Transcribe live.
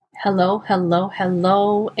Hello,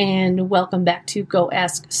 and welcome back to Go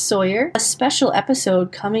Ask Sawyer, a special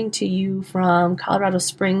episode coming to you from Colorado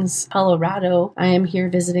Springs, Colorado. I am here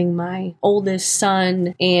visiting my oldest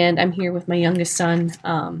son, and I'm here with my youngest son,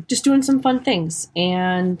 just doing some fun things.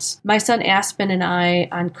 And my son Aspen and I,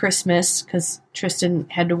 on Christmas, because Tristan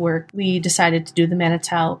had to work, we decided to do the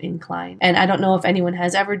Manitou Incline. And I don't know if anyone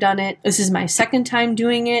has ever done it. This is my second time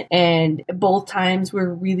doing it, and both times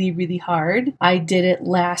were really, really hard. I did it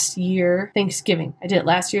last year, Thanksgiving,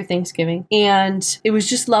 and it was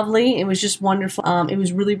just lovely. It was just wonderful. It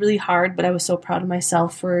was really, really hard, but I was so proud of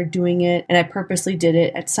myself for doing it, and I purposely did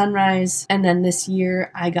it at sunrise. And then this year,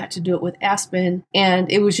 I got to do it with Aspen, and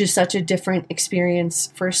it was just such a different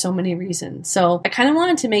experience for so many reasons. So I kind of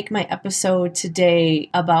wanted to make my episode today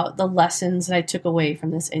about the lessons that I took away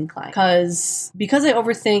from this incline, because I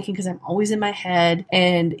overthink and because I'm always in my head,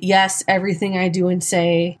 and yes, everything I do and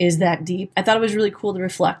say is that deep. I thought it was really cool to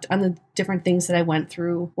reflect on the different things that I went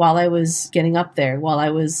through while I was getting up there, while I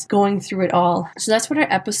was going through it all. So that's what our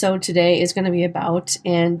episode today is going to be about.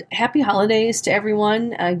 And happy holidays to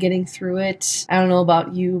everyone getting through it. I don't know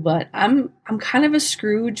about you, but I'm kind of a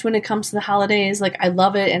Scrooge when it comes to the holidays. Like, I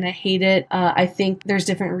love it and I hate it. I think there's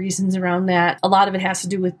different reasons around that. A lot of it has to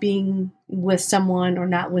do with being with someone or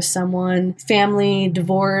not with someone, family,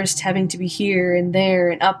 divorced, having to be here and there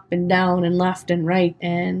and up and down and left and right.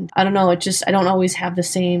 And I don't know, I don't always have the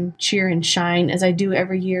same cheer and shine as I do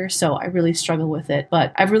every year. So I really struggle with it.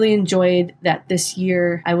 But I've really enjoyed that this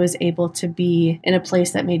year I was able to be in a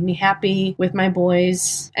place that made me happy with my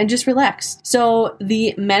boys and just relaxed. So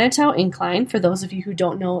the Manitou Incline, for those of you who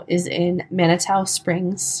don't know, is in Manitou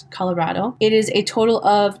Springs, Colorado. It is a total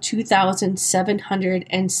of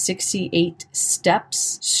 2,768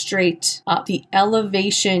 steps straight up. The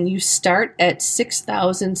elevation, you start at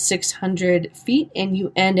 6,600 feet and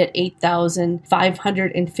you end at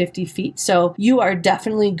 8,550 feet. So you are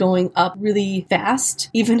definitely going up really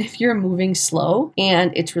fast, even if you're moving slow,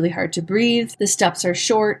 and it's really hard to breathe. The steps are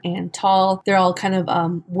short and tall. They're all kind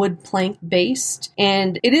of wood plank based,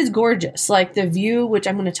 and it is gorgeous. Like, the view, which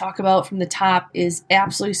I'm going to talk about from the top, is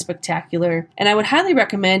absolutely spectacular. And I would highly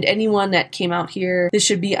recommend anyone that came out here, this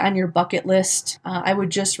should be on your bucket list. I would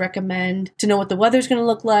just recommend to know what the weather's going to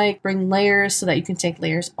look like. Bring layers so that you can take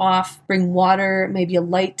layers off. Bring water, maybe a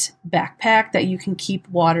light backpack that you can keep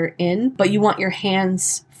water in, but you want your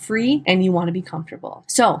hands free and you want to be comfortable.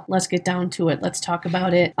 So let's get down to it. Let's talk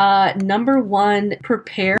about it. Number one,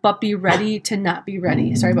 prepare, but be ready to not be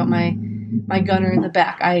ready. Sorry about my gunner in the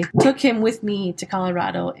back. I took him with me to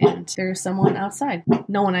Colorado, and there's someone outside.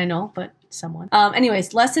 No one I know, but someone.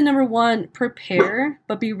 Anyways, lesson number one, prepare,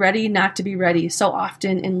 but be ready not to be ready. So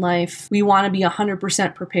often in life, we want to be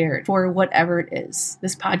 100% prepared for whatever it is.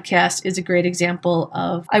 This podcast is a great example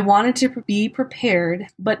of, I wanted to be prepared,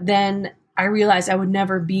 but then I realized I would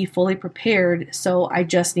never be fully prepared, so I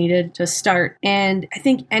just needed to start. And I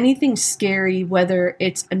think anything scary, whether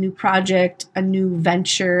it's a new project, a new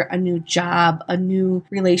venture, a new job, a new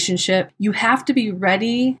relationship, you have to be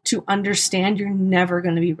ready to understand you're never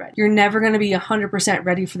going to be ready. You're never going to be 100%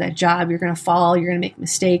 ready for that job. You're going to fall. You're going to make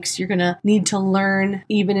mistakes. You're going to need to learn,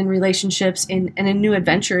 even in relationships and in new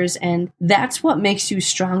adventures. And that's what makes you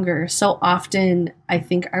stronger. So often, I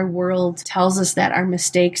think our world tells us that our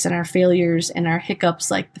mistakes and our failures and our hiccups,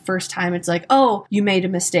 like the first time, it's like, oh, you made a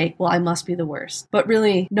mistake, well, I must be the worst. But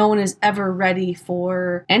really, no one is ever ready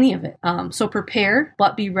for any of it. So prepare,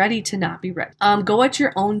 but be ready to not be ready. Go at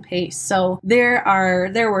your own pace. So there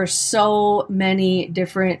were so many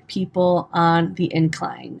different people on the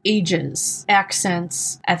incline. Ages,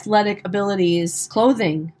 accents, athletic abilities,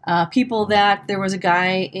 clothing, people that there was a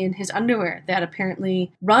guy in his underwear that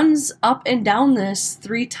apparently runs up and down this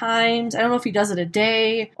 3 times. I don't know if he does it a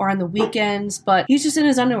day or on the weekends, but he's just in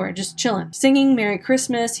his underwear, just chilling, singing Merry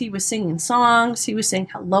Christmas. He was singing songs. He was saying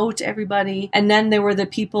hello to everybody. And then there were the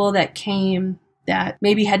people that came that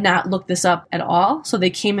maybe had not looked this up at all. So they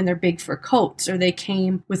came in their big fur coats, or they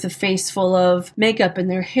came with a face full of makeup and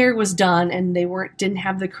their hair was done and they didn't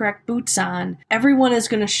have the correct boots on. Everyone is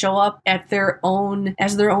going to show up as their own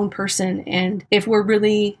person. And if we're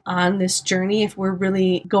really on this journey, if we're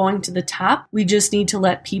really going to the top, we just need to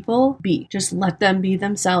let people be. Just let them be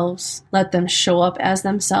themselves. Let them show up as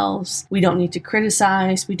themselves. We don't need to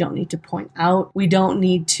criticize. We don't need to point out. We don't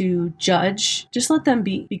need to judge. Just let them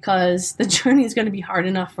be, because the journey is going going to be hard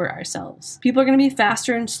enough for ourselves. People are going to be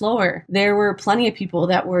faster and slower. There were plenty of people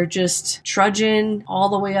that were just trudging all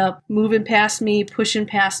the way up, moving past me, pushing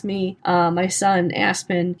past me. My son,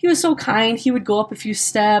 Aspen, he was so kind. He would go up a few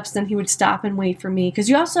steps, then he would stop and wait for me. Because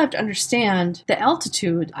you also have to understand the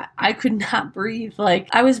altitude. I could not breathe. Like,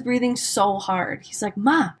 I was breathing so hard. He's like,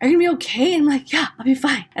 Ma, are you going to be okay? And I'm like, yeah, I'll be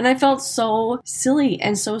fine. And I felt so silly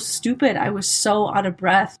and so stupid. I was so out of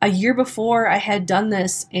breath. A year before I had done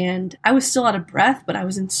this and I was still out of breath, but I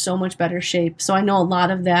was in so much better shape. So I know a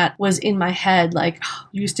lot of that was in my head, like, oh,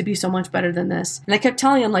 you used to be so much better than this. And I kept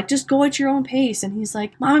telling him, like, just go at your own pace. And he's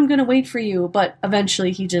like, Mom, I'm going to wait for you. But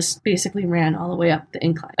eventually he just basically ran all the way up the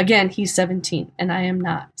incline. Again, he's 17 and I am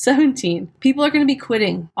not 17. People are going to be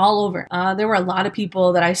quitting all over. There were a lot of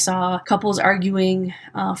people that I saw, couples arguing,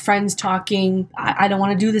 friends talking. I don't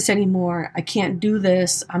want to do this anymore. I can't do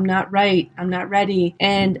this. I'm not right. I'm not ready.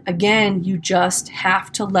 And again, you just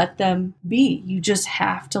have to let them be. You just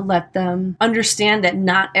have to let them understand that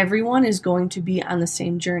not everyone is going to be on the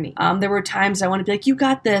same journey. There were times I want to be like, you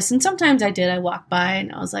got this. And sometimes I did. I walked by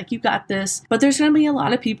and I was like, you got this. But there's going to be a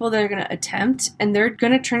lot of people that are going to attempt and they're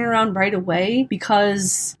going to turn around right away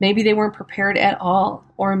because maybe they weren't prepared at all.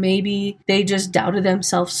 Or maybe they just doubted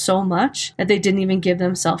themselves so much that they didn't even give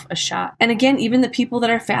themselves a shot. And again, even the people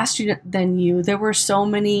that are faster than you, there were so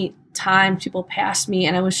many times people passed me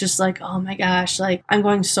and I was just like, oh my gosh, like I'm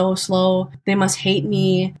going so slow. They must hate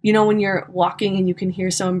me. You know, when you're walking and you can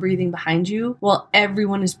hear someone breathing behind you, well,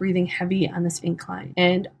 everyone is breathing heavy on this incline.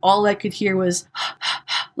 And all I could hear was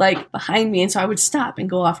like behind me. And so I would stop and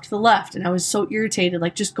go off to the left. And I was so irritated,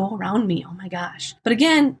 like just go around me. Oh my gosh. But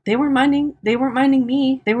again, they weren't minding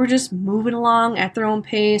me. They were just moving along at their own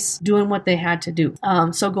pace, doing what they had to do.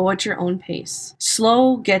 So go at your own pace.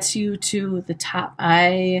 Slow gets you to the top.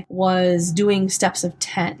 I was doing steps of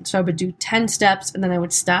 10. So I would do 10 steps and then I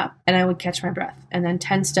would stop and I would catch my breath. And then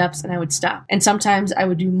 10 steps and I would stop. And sometimes I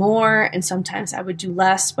would do more and sometimes I would do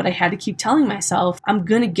less, but I had to keep telling myself, I'm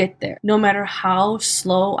going to get there. No matter how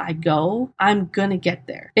slow I go, I'm going to get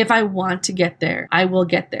there. If I want to get there, I will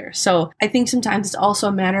get there. So I think sometimes it's also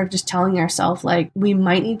a matter of just telling ourselves, like, we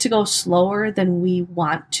might need to go slower than we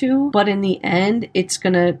want to, but in the end, it's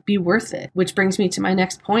going to be worth it. Which brings me to my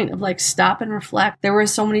next point of like, stop and reflect. There were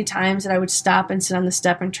so many times that I would stop and sit on the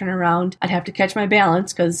step and turn around. I'd have to catch my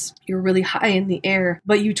balance because you're really high in the air,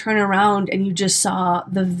 but you turn around and you just saw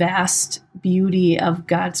the vast beauty of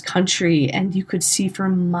God's country and you could see for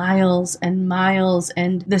miles and miles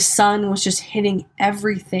and the sun was just hitting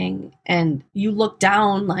everything and you look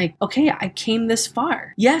down like, okay, I came this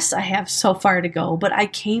far. Yes, I have so far to go, but I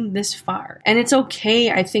came this far. And it's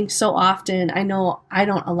okay. I think so often, I know I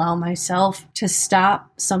don't allow myself to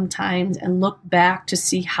stop sometimes and look back to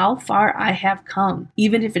see how far I have come,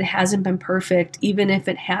 even if it hasn't been perfect, even if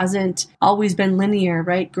it hasn't always been linear,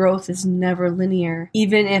 right? Growth is never linear.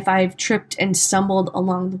 Even if I've tripped and stumbled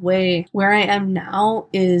along the way, where I am now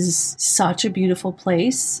is such a beautiful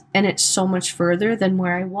place and it's so much further than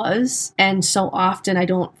where I was. And so often I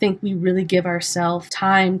don't think we really give ourselves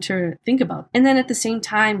time to think about. And then at the same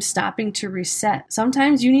time, stopping to reset.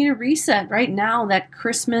 Sometimes you need a reset right now, that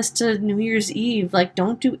Christmas to New Year's Eve, like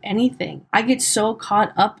don't do anything. I get so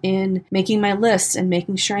caught up in making my lists and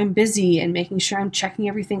making sure I'm busy and making sure I'm checking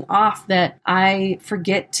everything off that I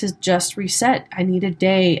forget to just reset. I need a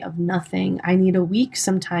day of nothing. I need a week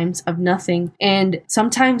sometimes of nothing. And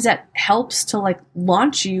sometimes that helps to like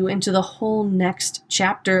launch you into the whole next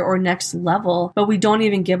chapter or next level, but we don't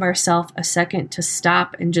even give ourselves a second to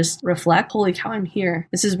stop and just reflect. Holy cow, I'm here.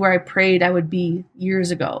 This is where I prayed I would be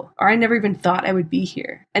years ago, or I never even thought I would be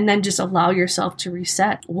here. And then just allow yourself to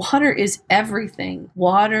reset. Water is everything.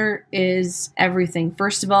 Water is everything.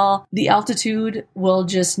 First of all, the altitude will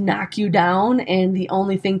just knock you down, and the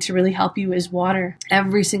only thing to really help you is water.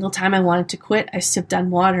 Every single time I wanted to quit, I sipped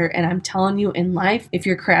on water. And I'm telling you, in life, if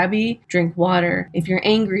you're crabby, drink water. If you're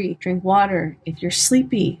angry, drink water. If you're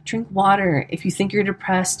sleepy, drink water. If you think you're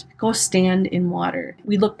depressed, go stand in water.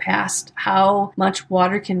 We look past how much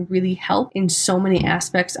water can really help in so many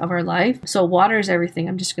aspects of our life. So water is everything.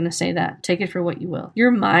 I'm just going to say that. Take it for what you will.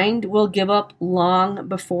 Your mind will give up long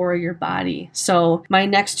before your body. So my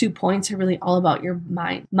next 2 points are really all about your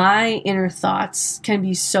mind. My inner thoughts can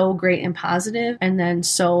be so great and positive and then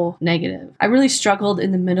so negative. I really struggled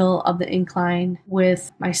in the middle of the incline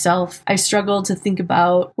with myself. I struggled to think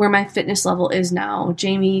about where my fitness level is now.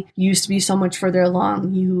 Jamie, you used to be so much further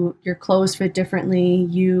along. You your clothes fit differently.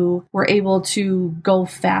 You were able to go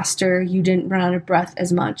faster. You didn't run out of breath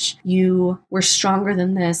as much. You were stronger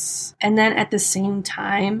than this. And then at the same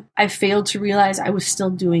time, I failed to realize I was still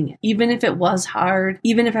doing it. Even if it was hard,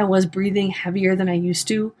 even if I was breathing heavier than I used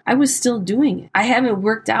to, I was still doing it. I haven't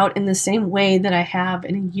worked out in the same way that I have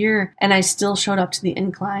in a year, and I still showed up to the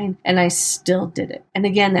incline and I still did it. And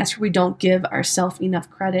again, that's where we don't give ourselves enough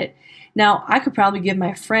credit. Now, I could probably give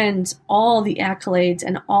my friends all the accolades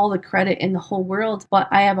and all the credit in the whole world, but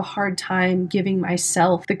I have a hard time giving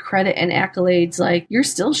myself the credit and accolades like, you're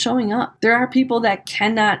still showing up. There are people that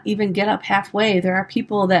cannot even get up halfway. There are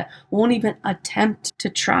people that won't even attempt to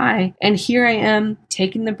try. And here I am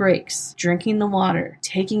taking the breaks, drinking the water,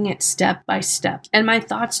 taking it step by step. And my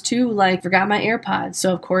thoughts too, like forgot my AirPods.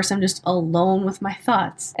 So of course I'm just alone with my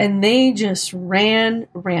thoughts. And they just ran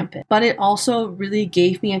rampant. But it also really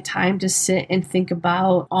gave me a time to sit and think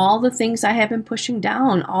about all the things I have been pushing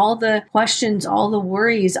down, all the questions, all the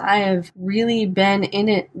worries. I have really been in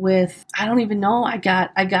it with, I don't even know, I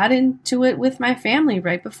got into it with my family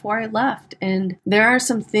right before I left. And there are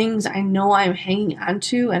some things I know I'm hanging on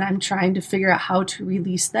to and I'm trying to figure out how to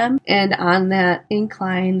release them. And on that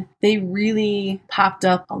incline, they really popped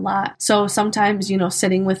up a lot. So sometimes,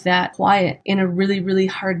 sitting with that quiet in a really, really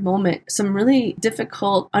hard moment, some really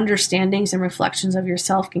difficult understandings and reflections of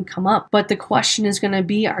yourself can come up. But the question is going to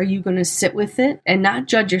be, are you going to sit with it and not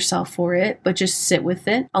judge yourself for it, but just sit with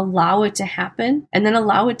it, allow it to happen, and then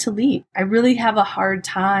allow it to leave? I really have a hard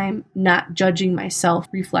time not judging myself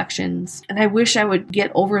reflections. And I wish I would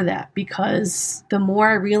get over that, because the more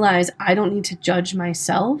I realize I don't need to judge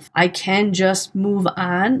myself, I can just move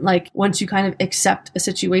on. Like once you kind of accept a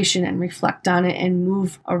situation and reflect on it and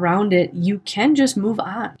move around it, you can just move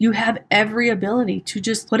on. You have every ability to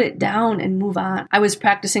just put it down and move on. I was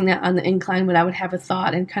practicing that on the incline when I would have a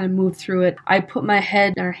thought and kind of move through it. I put my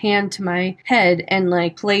head or hand to my head and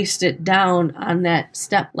like placed it down on that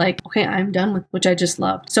step. Like, okay, I'm done with, which I just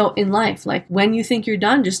loved. So in life, like when you think you're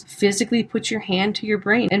done, just physically put your hand to your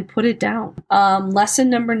brain and put it down. Lesson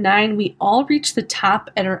number 9, we all reach the top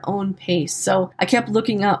at our own pace. So I kept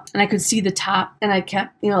looking up and I could see the top and I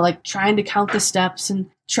kept, like trying to count the steps and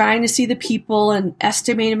trying to see the people and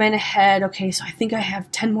estimate in my head, okay, so I think I have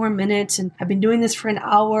 10 more minutes and I've been doing this for an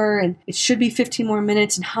hour and it should be 15 more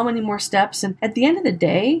minutes and how many more steps? And at the end of the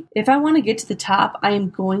day, if I want to get to the top, I am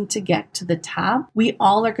going to get to the top. We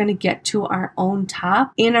all are going to get to our own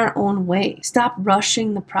top in our own way. Stop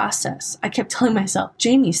rushing the process. I kept telling myself,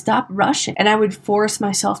 Jamie, stop rushing. And I would force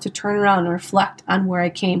myself to turn around and reflect on where I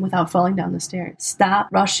came without falling down the stairs. Stop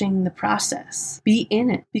rushing the process. Be in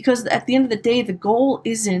it. Because at the end of the day, the goal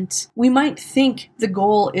isn't, we might think the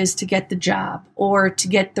goal is to get the job or to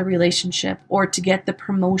get the relationship or to get the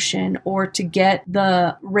promotion or to get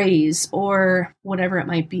the raise or whatever it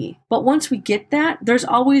might be. But once we get that, there's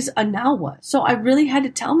always a now what. So I really had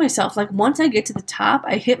to tell myself, like, once I get to the top,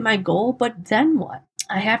 I hit my goal, but then what?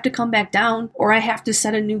 I have to come back down or I have to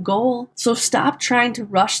set a new goal. So stop trying to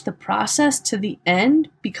rush the process to the end,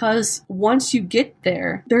 because once you get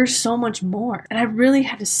there, there's so much more. And I really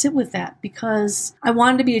had to sit with that because I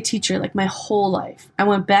wanted to be a teacher like my whole life. I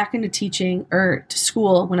went back into teaching or to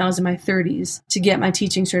school when I was in my 30s to get my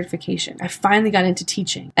teaching certification. I finally got into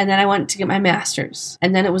teaching and then I went to get my master's.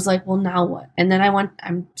 And then it was like, well, now what? And then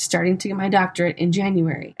I'm starting to get my doctorate in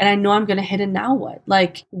January. And I know I'm going to hit a now what?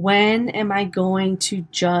 Like, when am I going to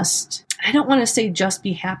just, I don't want to say just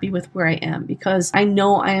be happy with where I am, because I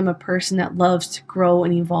know I am a person that loves to grow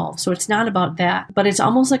and evolve. So it's not about that, but it's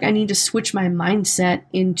almost like I need to switch my mindset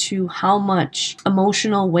into how much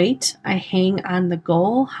emotional weight I hang on the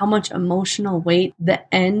goal, how much emotional weight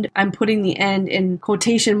the end, I'm putting the end in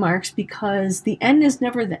quotation marks because the end is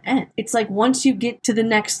never the end. It's like once you get to the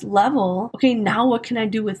next level, okay, now what can I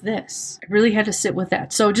do with this? I really had to sit with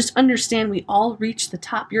that. So just understand we all reach the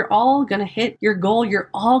top. You're all going to hit your goal.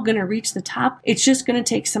 You're all going to reach the top. It's just going to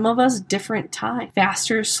take some of us different time,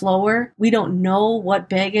 faster, slower. We don't know what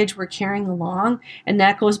baggage we're carrying along. And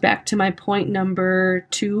that goes back to my point number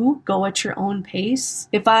 2, go at your own pace.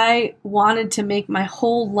 If I wanted to make my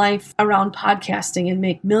whole life around podcasting and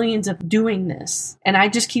make millions of doing this, and I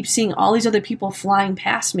just keep seeing all these other people flying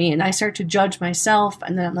past me and I start to judge myself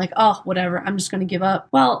and then I'm like, oh, whatever, I'm just going to give up.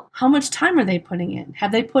 Well, how much time are they putting in?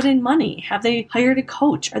 Have they put in money? Have they hired a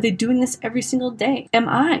coach? Are they doing this every single day? Am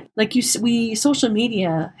I? Like social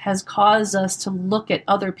media has caused us to look at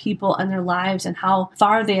other people and their lives and how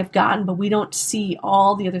far they have gotten, but we don't see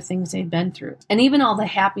all the other things they've been through. And even all the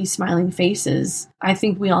happy, smiling faces, I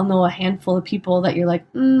think we all know a handful of people that you're like,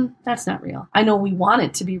 that's not real. I know we want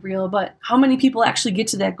it to be real, but how many people actually get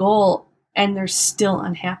to that goal and they're still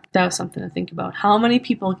unhappy. That was something to think about. How many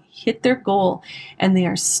people hit their goal and they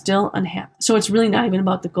are still unhappy? So it's really not even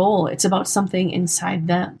about the goal. It's about something inside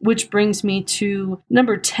them. Which brings me to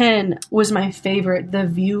number 10 was my favorite, the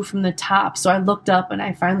view from the top. So I looked up and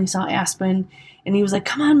I finally saw Aspen. And he was like,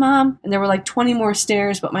 come on, Mom. And there were like 20 more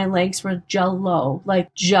stairs, but my legs were jello,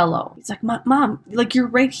 like jello. He's like, Mom, like you're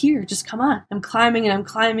right here. Just come on. I'm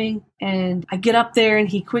climbing. And I get up there and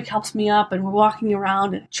he quick helps me up and we're walking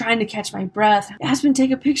around and trying to catch my breath. Aspen, take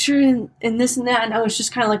a picture and this and that. And I was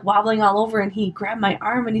just kind of like wobbling all over and he grabbed my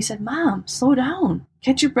arm and he said, Mom, slow down.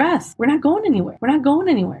 Catch your breath. We're not going anywhere.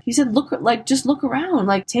 He said, just look around.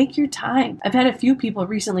 Like, take your time. I've had a few people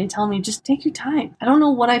recently tell me, just take your time. I don't know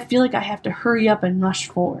what I feel like I have to hurry up and rush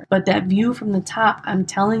forward. But that view from the top, I'm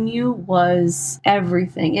telling you, was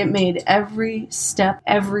everything. It made every step,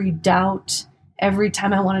 every doubt, every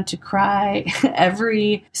time I wanted to cry,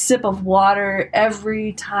 every sip of water,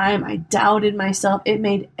 every time I doubted myself, it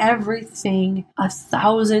made everything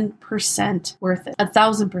 1,000% worth it.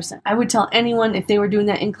 1,000%. I would tell anyone if they were doing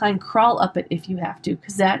that incline, crawl up it if you have to,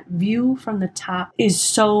 because that view from the top is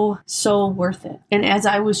so, so worth it. And as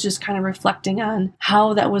I was just kind of reflecting on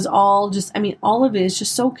how that was all all of it is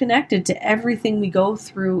just so connected to everything we go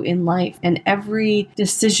through in life and every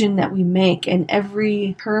decision that we make and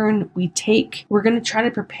every turn we take. We're going to try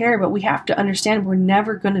to prepare, but we have to understand we're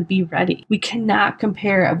never going to be ready. We cannot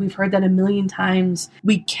compare. We've heard that a million times.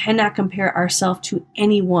 We cannot compare ourselves to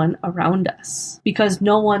anyone around us because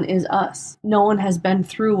no one is us. No one has been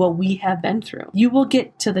through what we have been through. You will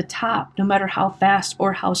get to the top no matter how fast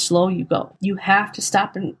or how slow you go. You have to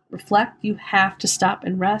stop and reflect. You have to stop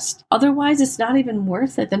and rest. Otherwise, it's not even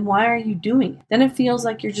worth it. Then why are you doing it? Then it feels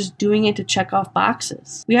like you're just doing it to check off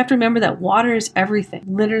boxes. We have to remember that water is everything,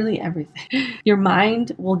 literally everything. Your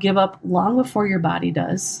mind will give up long before your body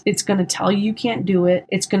does. It's going to tell you can't do it.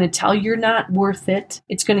 It's going to tell you're not worth it.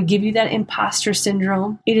 It's going to give you that imposter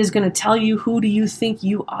syndrome. It is going to tell you, who do you think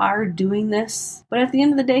you are doing this? But at the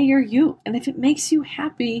end of the day, you're you. And if it makes you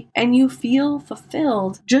happy and you feel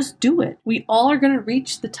fulfilled, just do it. We all are going to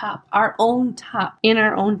reach the top, our own top, in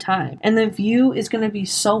our own time. And the view is going to be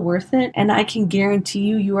so worth it. And I can guarantee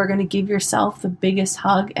you, you are going to give yourself the biggest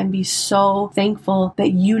hug and be so thankful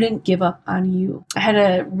that you didn't give up on you. I had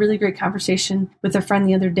a really great conversation with a friend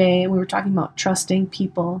the other day, and we were talking about trusting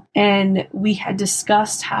people. And we had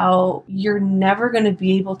discussed how you're never going to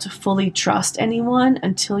be able to fully trust anyone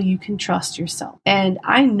until you can trust yourself. And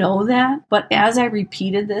I know that, but as I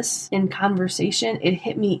repeated this in conversation, it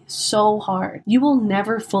hit me so hard. You will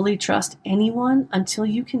never fully trust anyone until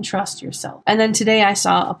you can trust yourself. And then today I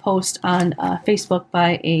saw a post on Facebook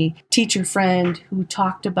by a teacher friend who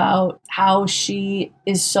talked about how she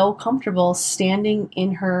is so comfortable standing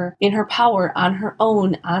in her power, on her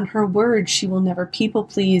own, on her word. She will never people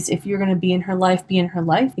please. If you're going to be in her life, be in her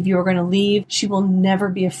life. If you are going to leave, she will never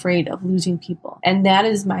be afraid of losing people. And that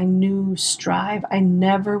is my new strive. I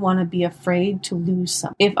never want to be afraid to lose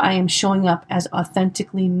some. If I am showing up as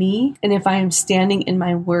authentically me, and if I am standing in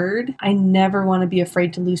my word, I never want to be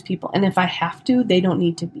afraid to lose people. And if I have to, they don't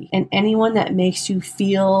need to be. And anyone that makes you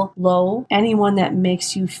feel low, anyone that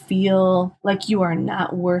makes you feel like you are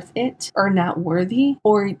not worth it or not worthy,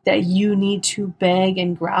 or that you need to beg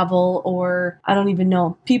and grovel, or I don't even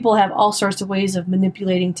know. People have all sorts of ways of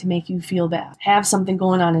manipulating to make you feel bad. Have something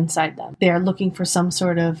going on inside them. They are looking for some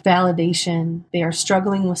sort of validation. They are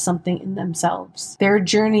struggling with something in themselves. Their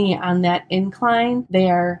journey on that incline, they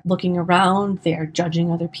are looking around. They are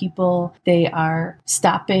judging other people. They are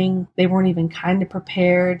stopping. They weren't even kind of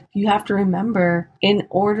prepared. You have to remember, in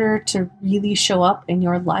order to really show up in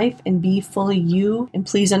your life and be fully you, and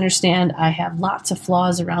please understand, I have lots of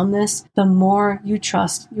flaws around this, the more you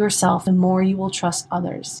trust yourself, the more you will trust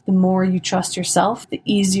others. The more you trust yourself, the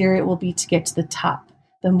easier it will be to get to the top.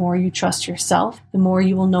 The more you trust yourself, the more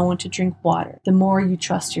you will know when to drink water. The more you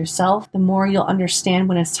trust yourself, the more you'll understand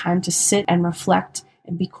when it's time to sit and reflect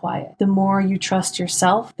and be quiet. The more you trust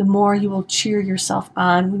yourself, the more you will cheer yourself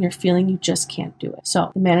on when you're feeling you just can't do it.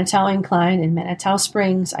 So the Manitou Incline in Manitou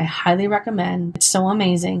Springs, I highly recommend. It's so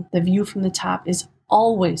amazing. The view from the top is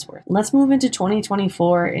always worth it. Let's move into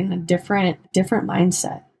 2024 in a different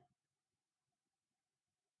mindset.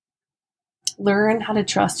 Learn how to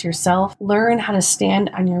trust yourself, learn how to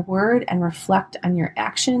stand on your word and reflect on your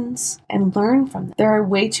actions, and learn from them. There are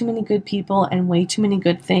way too many good people and way too many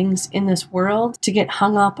good things in this world to get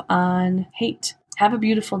hung up on hate. Have a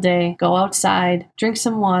beautiful day, go outside, drink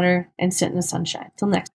some water, and sit in the sunshine. Till next time.